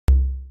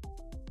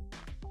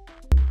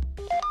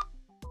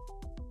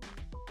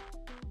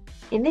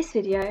In this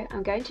video,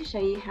 I'm going to show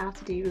you how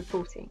to do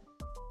reporting.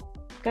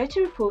 Go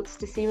to Reports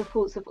to see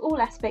reports of all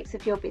aspects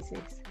of your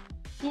business.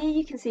 Here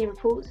you can see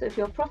reports of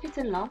your profit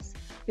and loss,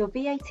 your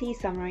VAT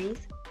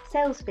summaries,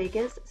 sales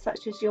figures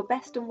such as your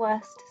best and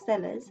worst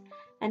sellers,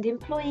 and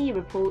employee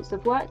reports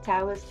of worked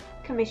hours,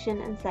 commission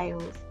and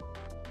sales.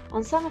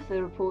 On some of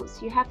the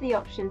reports, you have the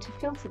option to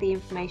filter the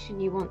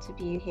information you want to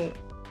view here.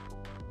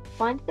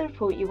 Find the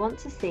report you want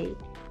to see,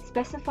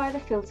 specify the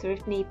filter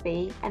if need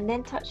be, and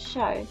then touch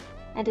Show,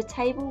 and a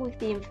table with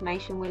the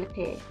information will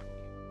appear.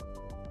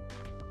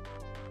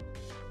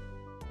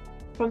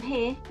 From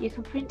here, you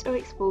can print or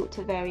export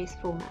to various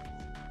formats.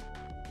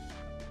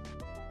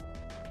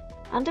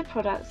 Under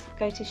Products,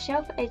 go to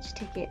Shelf Edge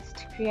Tickets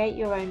to create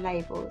your own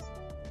labels.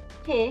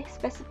 Here,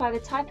 specify the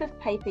type of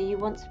paper you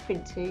want to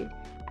print to,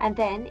 and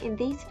then in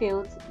these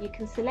fields you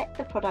can select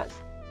the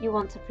products you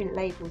want to print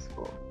labels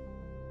for.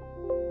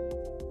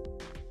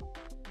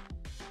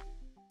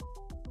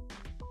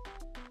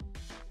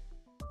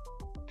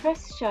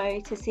 Press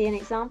Show to see an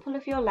example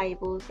of your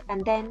labels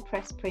and then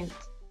press Print.